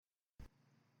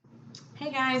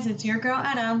Hey guys, it's your girl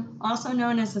Etta, also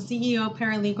known as the CEO,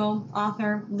 paralegal,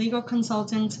 author, legal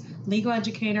consultant, legal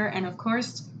educator, and of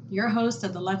course, your host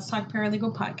of the Let's Talk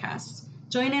Paralegal podcast.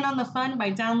 Join in on the fun by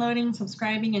downloading,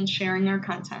 subscribing, and sharing our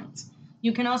content.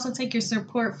 You can also take your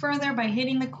support further by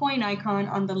hitting the coin icon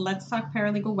on the Let's Talk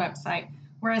Paralegal website,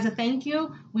 where as a thank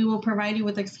you, we will provide you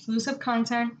with exclusive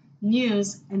content,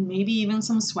 news, and maybe even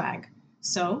some swag.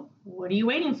 So, what are you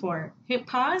waiting for? Hit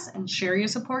pause and share your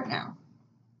support now.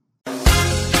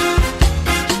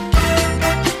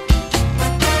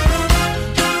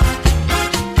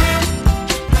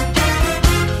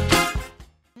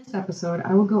 In this episode,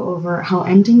 I will go over how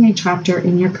ending a chapter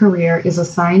in your career is a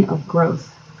sign of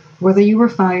growth, whether you were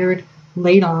fired,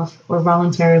 laid off, or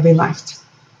voluntarily left.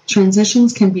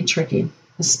 Transitions can be tricky,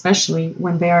 especially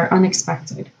when they are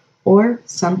unexpected or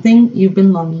something you've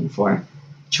been longing for.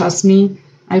 Trust me,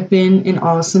 I've been in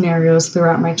all scenarios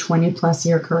throughout my 20-plus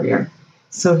year career.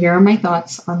 So here are my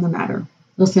thoughts on the matter.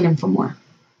 Listen in for more.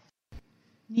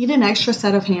 Need an extra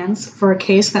set of hands for a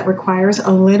case that requires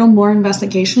a little more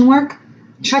investigation work?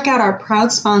 Check out our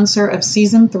proud sponsor of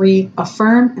Season 3,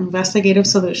 Affirm Investigative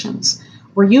Solutions,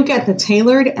 where you get the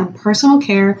tailored and personal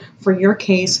care for your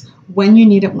case when you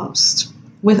need it most.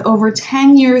 With over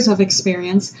 10 years of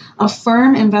experience,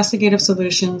 Affirm Investigative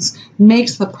Solutions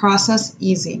makes the process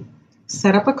easy.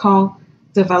 Set up a call,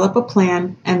 develop a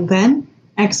plan, and then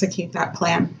execute that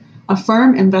plan.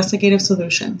 Affirm Investigative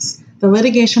Solutions, the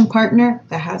litigation partner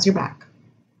that has your back.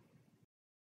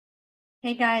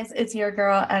 Hey guys, it's your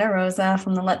girl Etta Rosa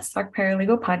from the Let's Talk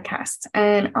Paralegal podcast.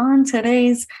 And on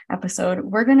today's episode,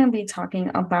 we're going to be talking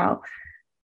about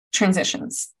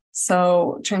transitions.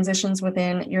 So transitions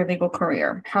within your legal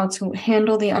career, how to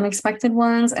handle the unexpected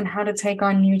ones, and how to take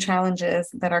on new challenges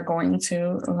that are going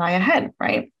to lie ahead,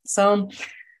 right? So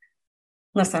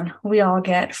listen, we all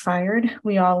get fired,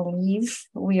 we all leave,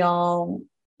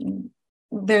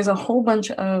 there's a whole bunch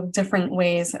of different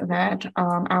ways that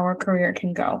our career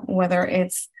can go, whether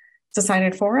it's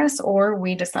decided for us or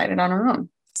we decided on our own.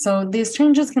 So these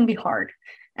changes can be hard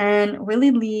and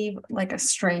really leave like a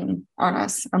strain on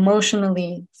us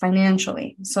emotionally,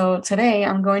 financially. So today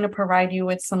I'm going to provide you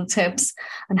with some tips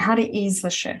on how to ease the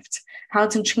shift, how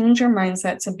to change your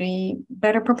mindset to be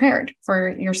better prepared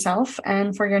for yourself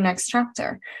and for your next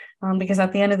chapter. Because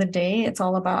at the end of the day, it's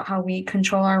all about how we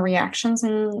control our reactions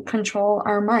and control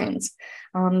our minds.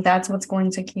 That's what's going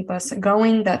to keep us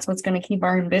going. That's what's going to keep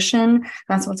our ambition.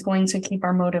 That's what's going to keep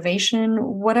our motivation,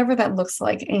 whatever that looks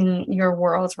like in your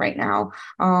world right now.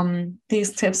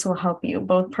 These tips will help you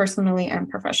both personally and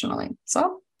professionally.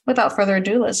 So without further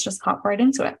ado, let's just hop right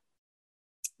into it.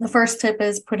 The first tip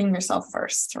is putting yourself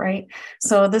first, right?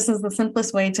 So this is the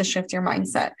simplest way to shift your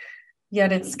mindset,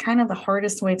 yet it's kind of the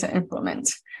hardest way to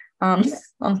implement.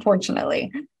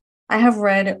 Unfortunately, I have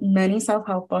read many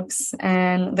self-help books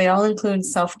and they all include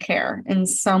self-care in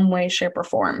some way, shape, or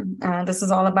form. This is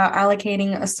all about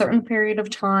allocating a certain period of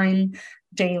time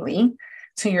daily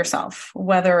to yourself,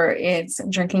 whether it's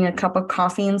drinking a cup of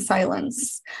coffee in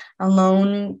silence,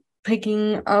 alone,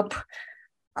 picking up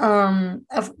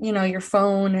your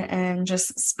phone and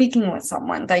just speaking with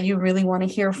someone that you really want to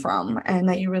hear from and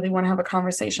that you really want to have a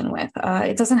conversation with.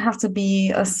 It doesn't have to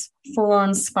be a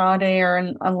full-on spa day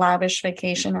or a lavish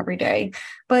vacation every day,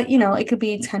 but it could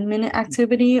be a 10-minute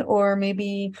activity or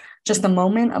maybe just a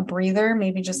moment, a breather,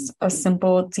 maybe just a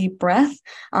simple deep breath.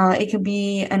 It could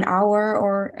be an hour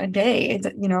or a day.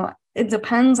 It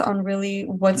depends on really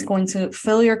what's going to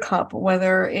fill your cup,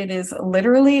 whether it is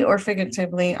literally or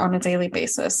figuratively on a daily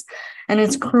basis. And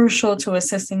it's crucial to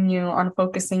assisting you on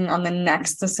focusing on the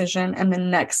next decision and the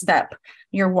next step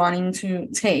you're wanting to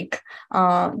take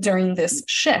during this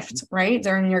shift, right?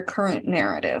 During your current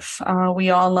narrative. We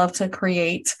all love to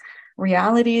create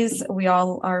realities.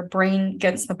 Our brain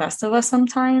gets the best of us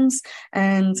sometimes.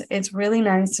 And it's really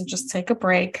nice to just take a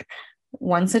break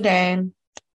once a day,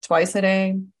 twice a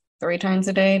day, 3 times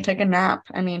a day, take a nap.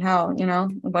 I mean, hell,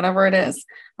 whatever it is,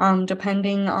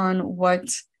 depending on what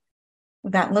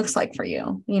that looks like for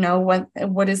you,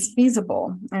 what is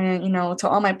feasible. And, to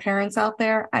all my parents out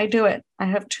there, I do it. I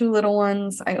have 2 little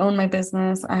ones. I own my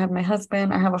business. I have my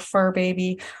husband. I have a fur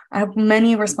baby. I have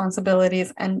many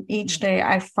responsibilities. And each day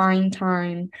I find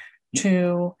time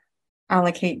to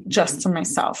allocate just to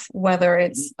myself, whether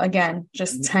it's, again,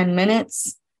 just 10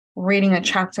 minutes, reading a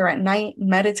chapter at night,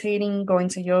 meditating, going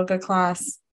to yoga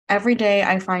class. Every day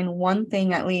I find one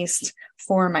thing at least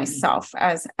for myself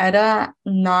as Etta,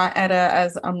 not Etta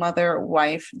as a mother,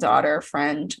 wife, daughter,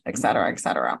 friend, etc.,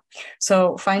 etc.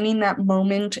 So finding that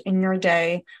moment in your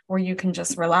day where you can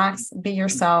just relax, be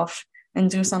yourself, and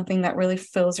do something that really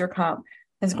fills your cup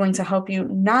is going to help you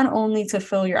not only to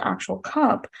fill your actual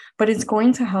cup, but it's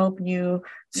going to help you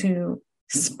to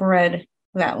spread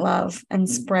that love and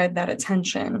spread that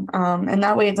attention. And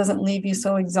that way it doesn't leave you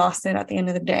so exhausted at the end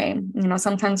of the day. You know,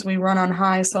 sometimes we run on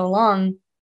high so long,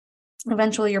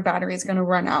 eventually your battery is going to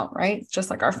run out, right? Just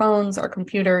like our phones, our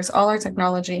computers, all our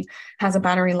technology has a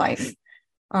battery life.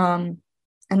 And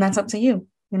that's up to you.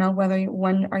 You know,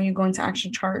 when are you going to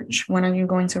actually charge? When are you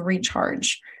going to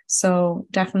recharge? So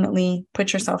definitely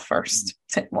put yourself first.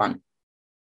 Tip 1.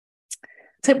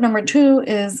 Tip number 2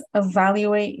 is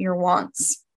evaluate your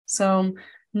wants. So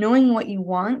knowing what you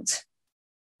want,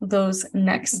 those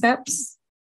next steps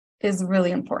is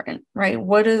really important, right?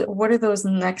 What are those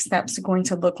next steps going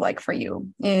to look like for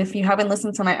you? If you haven't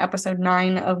listened to my episode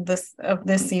 9 of this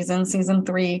season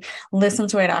 3, listen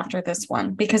to it after this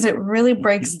one, because it really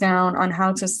breaks down on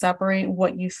how to separate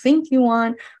what you think you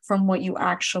want from what you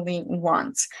actually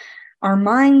want. Our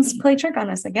minds play trick on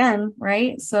us again,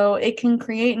 right? So it can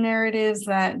create narratives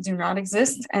that do not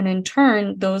exist. And in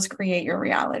turn, those create your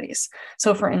realities.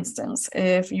 So for instance,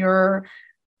 if you're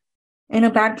in a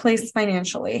bad place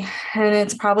financially, and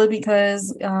it's probably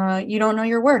because you don't know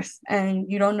your worth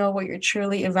and you don't know what you're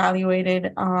truly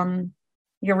evaluated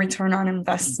your return on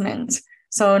investment.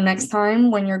 So next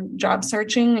time when you're job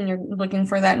searching and you're looking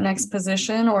for that next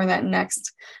position or that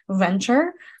next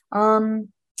venture,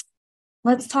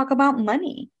 let's talk about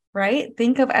money, right?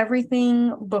 Think of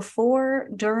everything before,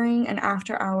 during, and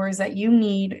after hours that you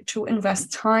need to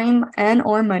invest time and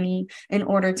or money in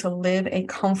order to live a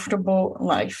comfortable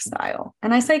lifestyle.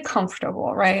 And I say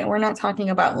comfortable, right? We're not talking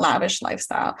about lavish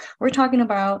lifestyle. We're talking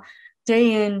about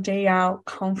day in, day out,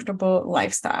 comfortable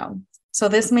lifestyle. So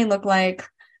this may look like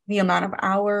the amount of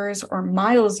hours or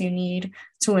miles you need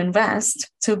to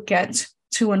invest to get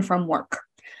to and from work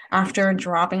after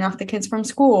dropping off the kids from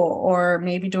school, or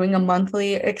maybe doing a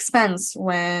monthly expense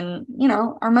when, you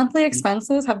know, our monthly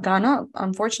expenses have gone up,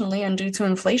 unfortunately, and due to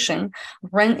inflation,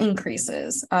 rent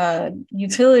increases,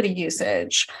 utility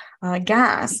usage,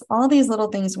 gas, all these little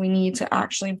things we need to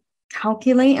actually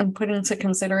calculate and put into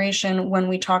consideration when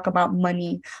we talk about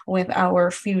money with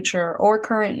our future or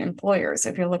current employers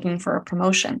if you're looking for a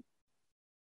promotion.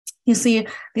 You see,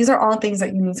 these are all things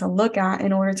that you need to look at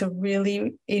in order to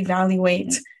really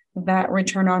evaluate that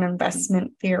return on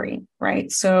investment theory, right?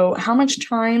 So how much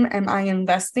time am I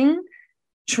investing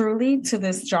truly to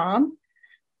this job?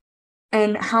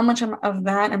 And how much of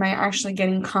that am I actually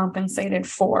getting compensated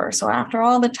for? So after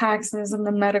all the taxes and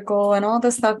the medical and all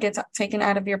the stuff gets taken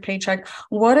out of your paycheck,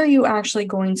 what are you actually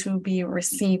going to be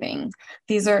receiving?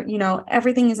 These are, you know,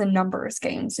 everything is a numbers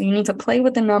game. So you need to play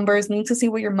with the numbers, need to see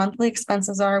what your monthly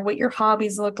expenses are, what your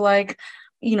hobbies look like,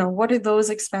 you know, what are those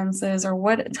expenses or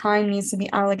what time needs to be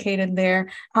allocated there?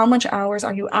 How much hours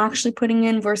are you actually putting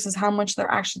in versus how much they're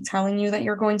actually telling you that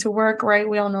you're going to work, right?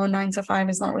 We all know 9 to 5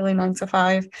 is not really 9 to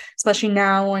 5, especially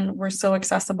now when we're so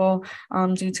accessible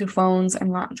due to phones and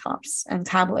laptops and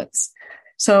tablets.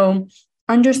 So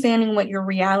understanding what your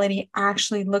reality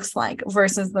actually looks like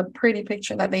versus the pretty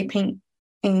picture that they paint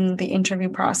in the interview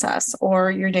process or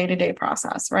your day-to-day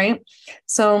process, right?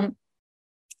 So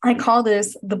I call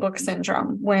this the book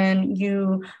syndrome. When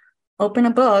you open a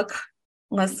book,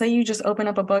 let's say you just open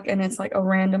up a book and it's like a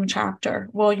random chapter.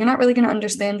 Well, you're not really going to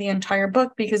understand the entire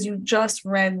book because you just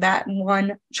read that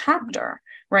one chapter,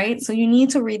 right? So you need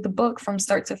to read the book from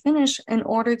start to finish in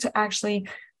order to actually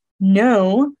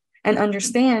know and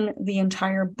understand the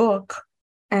entire book.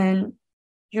 And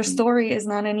your story is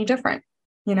not any different.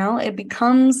 You know,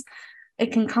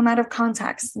 it can come out of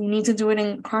context. You need to do it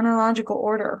in chronological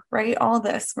order, right? All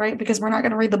this, right? Because we're not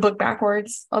going to read the book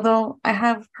backwards. Although I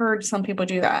have heard some people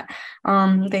do that.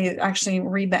 They actually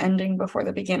read the ending before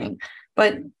the beginning.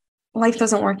 But life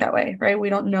doesn't work that way, right? We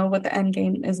don't know what the end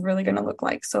game is really going to look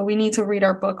like. So we need to read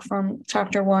our book from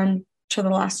chapter 1 to the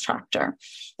last chapter.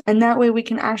 And that way we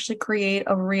can actually create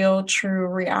a real, true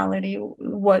reality,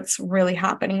 what's really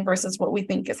happening versus what we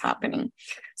think is happening.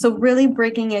 So really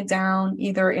breaking it down,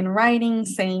 either in writing,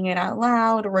 saying it out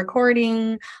loud,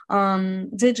 recording,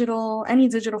 digital, any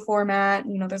digital format.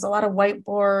 You know, there's a lot of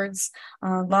whiteboards,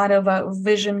 a lot of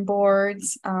vision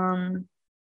boards,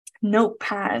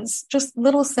 notepads, just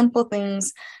little simple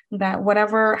things that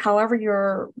however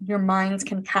your minds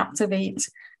can captivate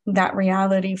that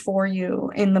reality for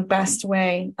you in the best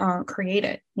way, create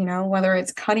it, you know, whether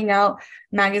it's cutting out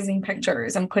magazine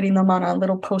pictures and putting them on a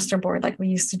little poster board like we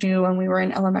used to do when we were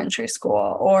in elementary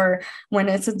school, or when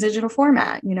it's a digital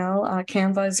format, you know,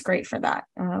 Canva is great for that.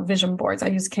 Vision boards, I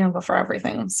use Canva for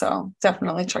everything. So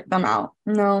definitely check them out.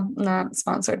 No, not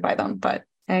sponsored by them, but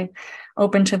hey,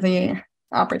 open to the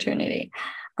opportunity.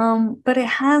 But it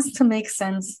has to make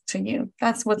sense to you.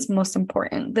 That's what's most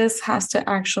important. This has to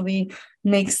actually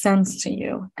make sense to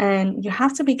you. And you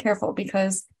have to be careful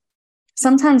because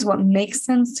sometimes what makes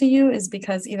sense to you is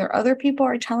because either other people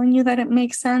are telling you that it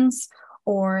makes sense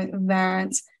or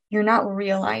that you're not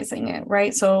realizing it,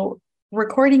 right? So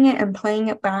recording it and playing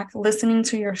it back, listening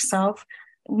to yourself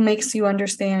makes you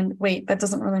understand, wait, that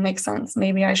doesn't really make sense.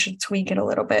 Maybe I should tweak it a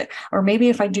little bit. Or maybe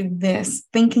if I do this,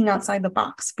 thinking outside the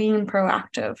box, being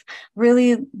proactive,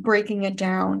 really breaking it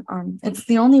down. It's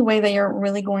the only way that you're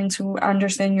really going to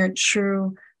understand your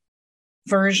true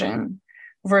version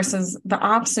versus the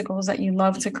obstacles that you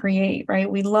love to create, right?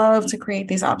 We love to create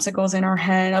these obstacles in our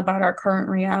head about our current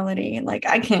reality. Like,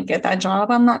 I can't get that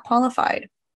job. I'm not qualified.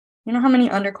 You know how many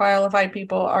underqualified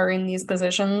people are in these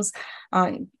positions?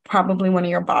 Probably one of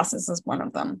your bosses is one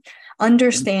of them.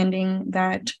 Understanding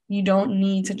that you don't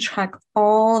need to check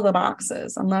all the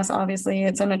boxes, unless obviously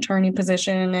it's an attorney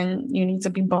position and you need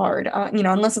to be barred,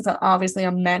 unless it's obviously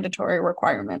a mandatory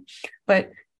requirement.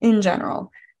 But in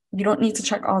general, you don't need to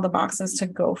check all the boxes to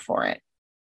go for it,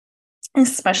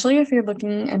 especially if you're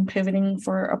looking and pivoting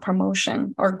for a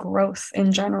promotion or growth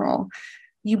in general.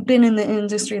 You've been in the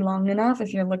industry long enough,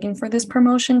 if you're looking for this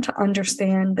promotion, to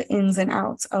understand the ins and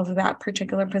outs of that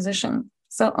particular position.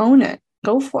 So own it,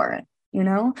 go for it,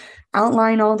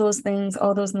 outline all those things,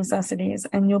 all those necessities,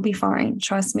 and you'll be fine.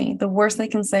 Trust me. The worst they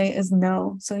can say is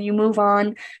no. So you move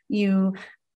on, you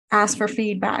ask for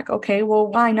feedback. Okay, well,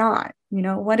 why not?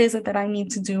 What is it that I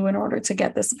need to do in order to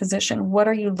get this position? What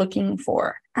are you looking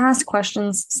for? Ask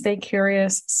questions, stay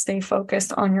curious, stay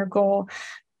focused on your goal.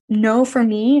 No, for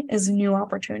me, is new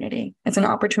opportunity. It's an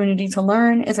opportunity to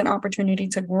learn. It's an opportunity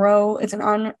to grow. It's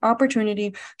an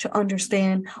opportunity to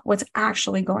understand what's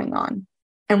actually going on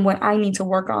and what I need to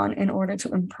work on in order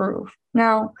to improve.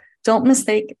 Now, don't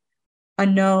mistake a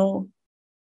no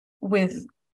with,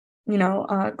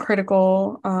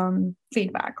 critical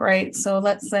feedback, right? So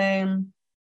let's say,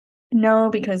 no,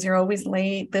 because you're always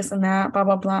late, this and that, blah,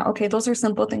 blah, blah. Okay, those are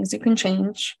simple things you can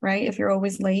change, right? If you're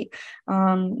always late,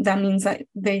 that means that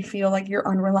they feel like you're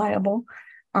unreliable.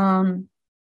 So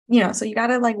you got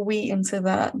to weed into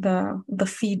the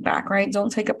feedback, right?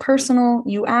 Don't take it personal.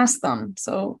 You ask them.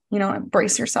 So,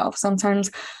 brace yourself. Sometimes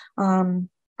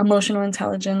emotional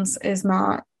intelligence is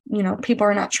not, people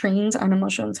are not trained on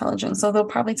emotional intelligence. So they'll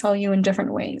probably tell you in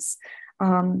different ways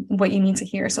what you need to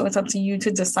hear. So it's up to you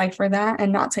to decipher that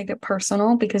and not take it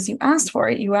personal because you asked for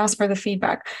it. You asked for the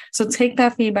feedback. So take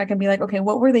that feedback and be like, okay,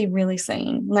 what were they really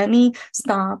saying? Let me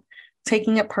stop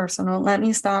taking it personal. Let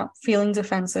me stop feeling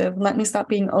defensive. Let me stop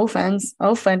being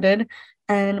offended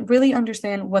and really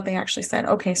understand what they actually said.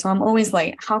 Okay, so I'm always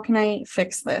late. How can I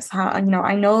fix this? I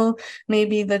know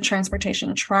maybe the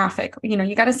transportation, traffic,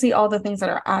 you got to see all the things that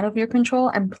are out of your control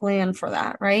and plan for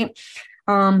that, right?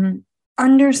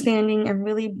 Understanding and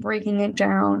really breaking it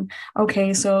down.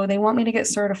 Okay, so they want me to get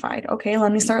certified. Okay,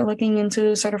 let me start looking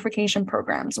into certification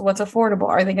programs. What's affordable?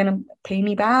 Are they going to pay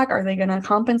me back? Are they going to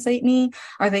compensate me?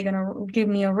 Are they going to give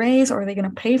me a raise or are they going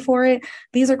to pay for it?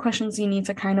 These are questions you need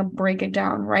to kind of break it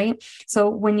down, right? So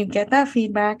when you get that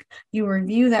feedback, you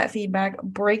review that feedback,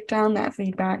 break down that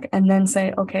feedback, and then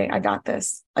say, okay, I got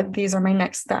this. These are my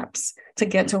next steps to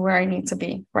get to where I need to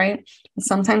be, right?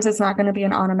 Sometimes it's not going to be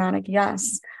an automatic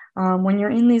yes. When you're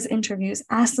in these interviews,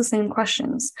 ask the same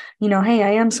questions. Hey,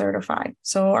 I am certified.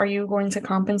 So are you going to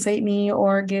compensate me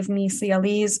or give me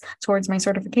CLEs towards my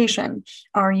certification?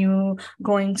 Are you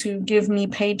going to give me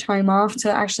paid time off to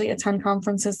actually attend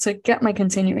conferences to get my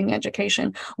continuing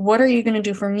education? What are you going to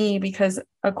do for me? Because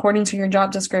according to your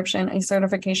job description, a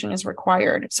certification is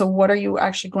required. So what are you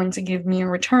actually going to give me in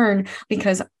return?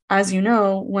 Because as you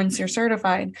know, once you're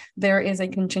certified, there is a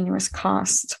continuous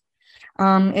cost.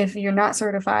 If you're not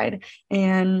certified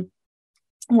and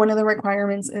one of the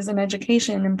requirements is an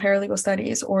education in paralegal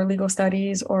studies or legal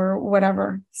studies or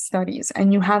whatever studies,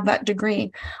 and you have that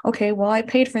degree. Okay, well, I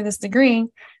paid for this degree.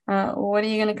 What are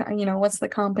you going to, what's the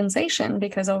compensation?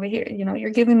 Because over here, you're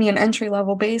giving me an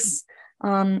entry-level base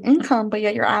income, but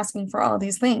yet you're asking for all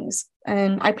these things.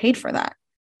 And I paid for that.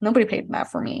 Nobody paid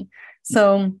that for me.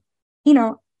 So,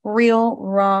 real,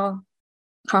 raw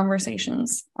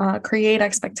conversations, create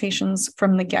expectations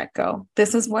from the get-go.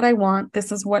 This is what I want.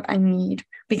 This is what I need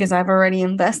because I've already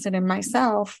invested in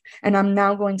myself and I'm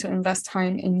now going to invest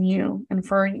time in you. And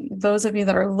for those of you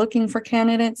that are looking for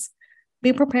candidates,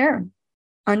 be prepared.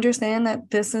 Understand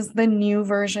that this is the new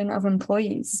version of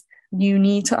employees. You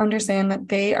need to understand that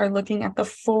they are looking at the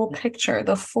full picture,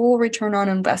 the full return on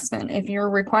investment. If you're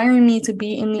requiring me to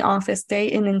be in the office day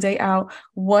in and day out,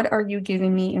 what are you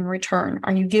giving me in return?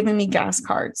 Are you giving me gas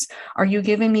cards? Are you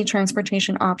giving me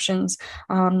transportation options?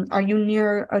 Are you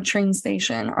near a train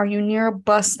station? Are you near a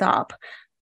bus stop?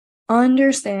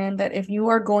 Understand that if you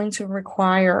are going to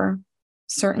require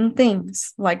certain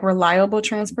things like reliable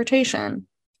transportation,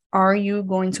 are you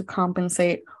going to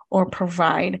compensate or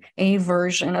provide a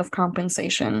version of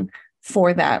compensation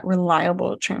for that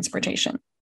reliable transportation?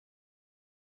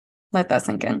 Let that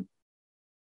sink in.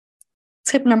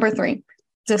 Tip number 3,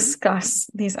 discuss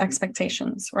these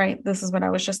expectations, right? This is what I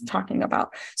was just talking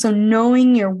about. So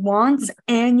knowing your wants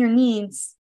and your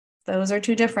needs, those are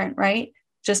two different, right?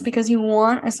 Just because you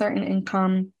want a certain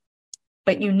income,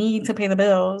 but you need to pay the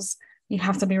bills, you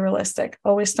have to be realistic.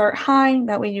 Always start high.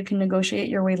 That way you can negotiate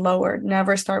your way lower.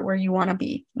 Never start where you want to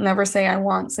be. Never say, I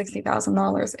want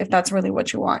 $60,000 if that's really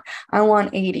what you want. I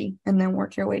want 80, and then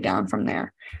work your way down from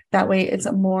there. That way it's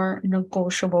a more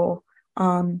negotiable,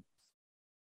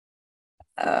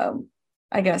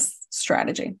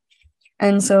 strategy.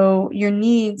 And so your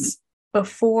needs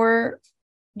before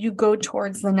you go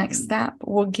towards the next step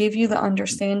will give you the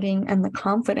understanding and the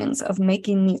confidence of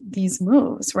making these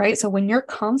moves, right? So when you're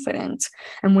confident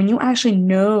and when you actually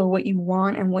know what you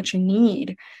want and what you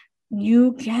need,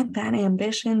 you get that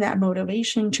ambition, that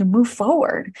motivation to move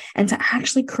forward and to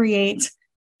actually create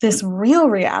this real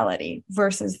reality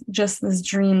versus just this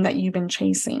dream that you've been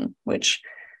chasing, which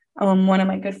one of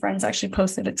my good friends actually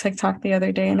posted a TikTok the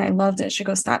other day and I loved it. She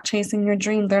goes, stop chasing your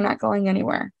dream. They're not going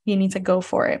anywhere. You need to go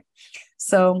for it.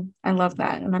 So I love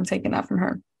that. And I'm taking that from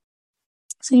her.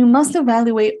 So you must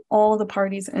evaluate all the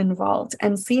parties involved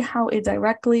and see how it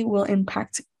directly will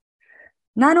impact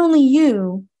not only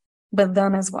you, but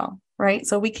them as well, right?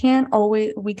 So we can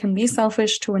be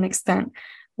selfish to an extent.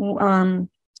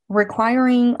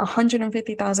 Requiring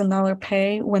 $150,000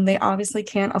 pay when they obviously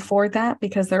can't afford that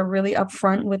because they're really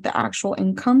upfront with the actual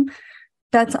income,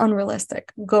 that's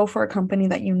unrealistic. Go for a company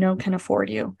that you know can afford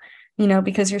you,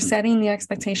 because you're setting the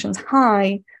expectations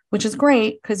high, which is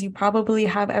great because you probably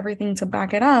have everything to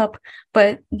back it up,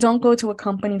 but don't go to a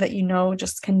company that you know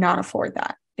just cannot afford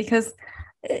that because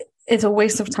it's a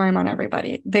waste of time on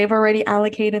everybody. They've already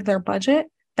allocated their budget.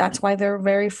 That's why they're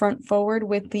very front forward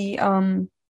with the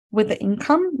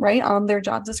income, right, on their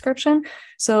job description.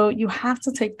 So you have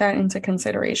to take that into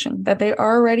consideration, that they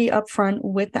are already upfront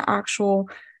with the actual,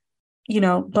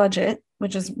 budget,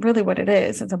 which is really what it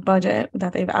is. It's a budget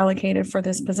that they've allocated for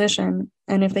this position.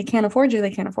 And if they can't afford you,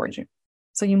 they can't afford you.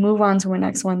 So you move on to a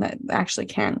next one that actually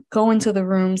can. Go into the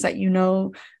rooms that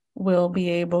will be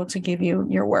able to give you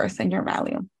your worth and your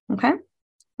value. Okay.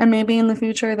 And maybe in the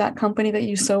future, that company that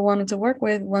you so wanted to work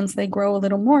with, once they grow a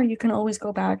little more, you can always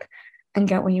go back and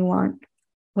get what you want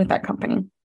with that company.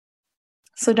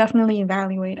 So definitely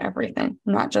evaluate everything,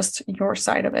 not just your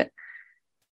side of it.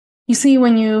 You see,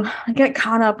 when you get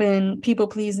caught up in people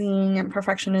pleasing and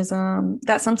perfectionism,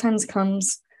 that sometimes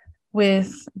comes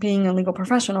with being a legal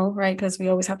professional, right? Because we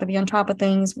always have to be on top of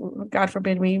things. God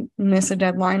forbid we miss a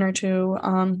deadline or two.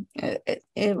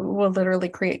 It will literally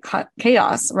create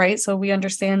chaos, right? So we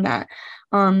understand that.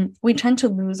 We tend to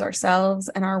lose ourselves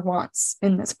and our wants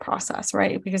in this process,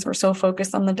 right? Because we're so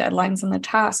focused on the deadlines and the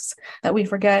tasks that we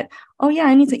forget, oh yeah,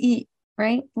 I need to eat,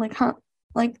 right?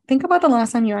 Like think about the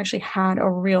last time you actually had a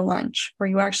real lunch where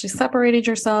you actually separated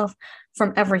yourself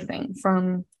from everything,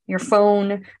 from your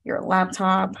phone, your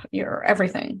laptop, your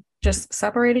everything. Just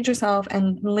separated yourself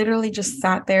and literally just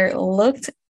sat there, looked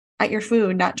at your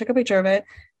food, not took a picture of it,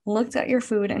 looked at your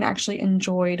food and actually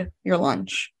enjoyed your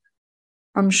lunch.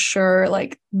 I'm sure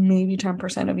like maybe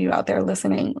 10% of you out there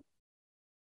listening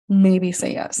maybe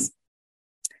say yes.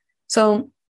 So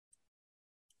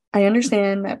I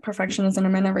understand that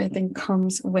perfectionism and everything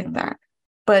comes with that.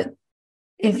 But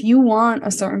if you want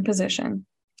a certain position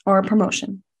or a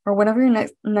promotion or whatever your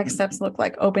next steps look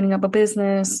like, opening up a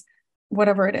business,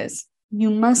 whatever it is, you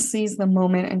must seize the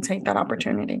moment and take that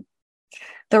opportunity.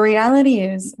 The reality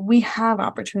is we have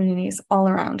opportunities all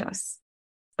around us,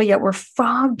 but yet we're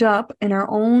fogged up in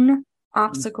our own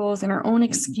obstacles and our own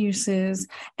excuses,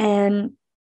 and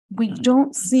we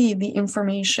don't see the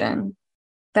information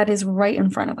that is right in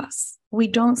front of us. We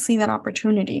don't see that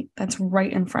opportunity that's right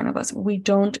in front of us. We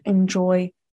don't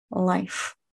enjoy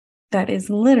life. That is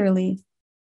literally,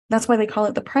 that's why they call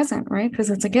it the present, right? Because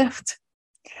it's a gift.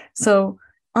 So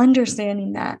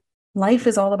understanding that life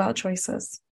is all about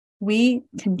choices. We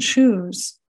can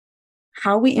choose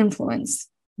how we influence,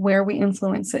 where we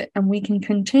influence it, and we can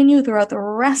continue throughout the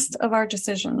rest of our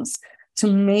decisions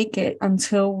to make it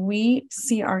until we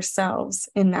see ourselves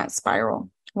in that spiral.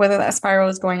 Whether that spiral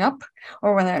is going up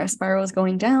or whether that spiral is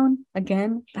going down,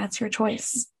 again, that's your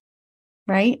choice,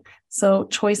 right? So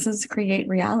choices create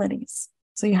realities.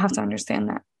 So you have to understand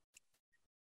that.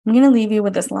 I'm going to leave you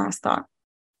with this last thought.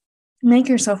 Make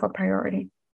yourself a priority,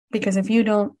 because if you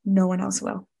don't, no one else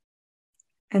will.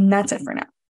 And that's it for now.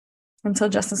 Until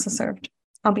justice is served,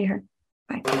 I'll be here.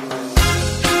 Bye.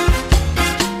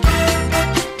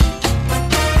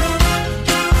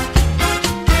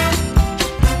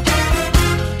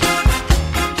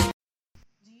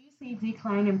 Do you see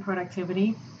decline in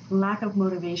productivity, lack of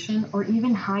motivation, or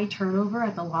even high turnover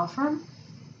at the law firm?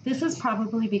 This is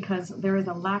probably because there is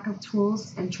a lack of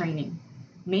tools and training.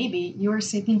 Maybe you are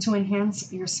seeking to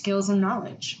enhance your skills and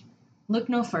knowledge. Look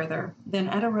no further than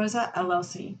Etta Rosa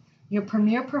LLC, your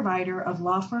premier provider of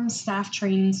law firm staff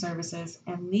training services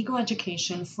and legal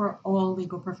education for all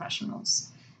legal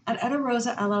professionals. At Etta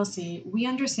Rosa LLC, we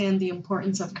understand the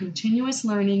importance of continuous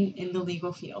learning in the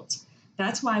legal field.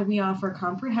 That's why we offer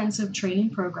comprehensive training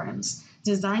programs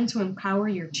designed to empower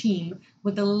your team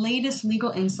with the latest legal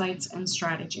insights and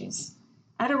strategies.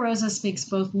 Etta Rosa speaks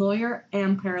both lawyer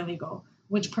and paralegal,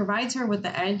 which provides her with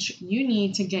the edge you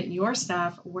need to get your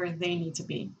staff where they need to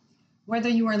be. Whether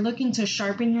you are looking to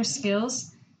sharpen your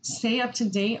skills, stay up to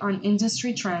date on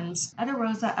industry trends, Etta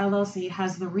Rosa LLC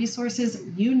has the resources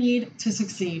you need to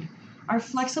succeed. Our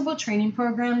flexible training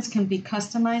programs can be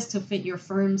customized to fit your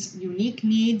firm's unique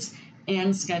needs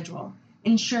and schedule,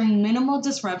 ensuring minimal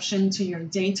disruption to your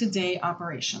day-to-day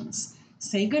operations.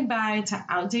 Say goodbye to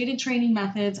outdated training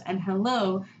methods and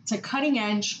hello to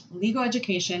cutting-edge legal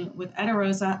education with Etta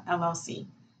Rosa LLC.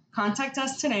 Contact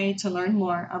us today to learn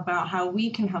more about how we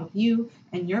can help you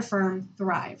and your firm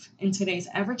thrive in today's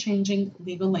ever-changing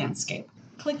legal landscape.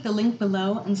 Click the link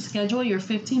below and schedule your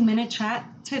 15-minute chat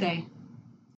today.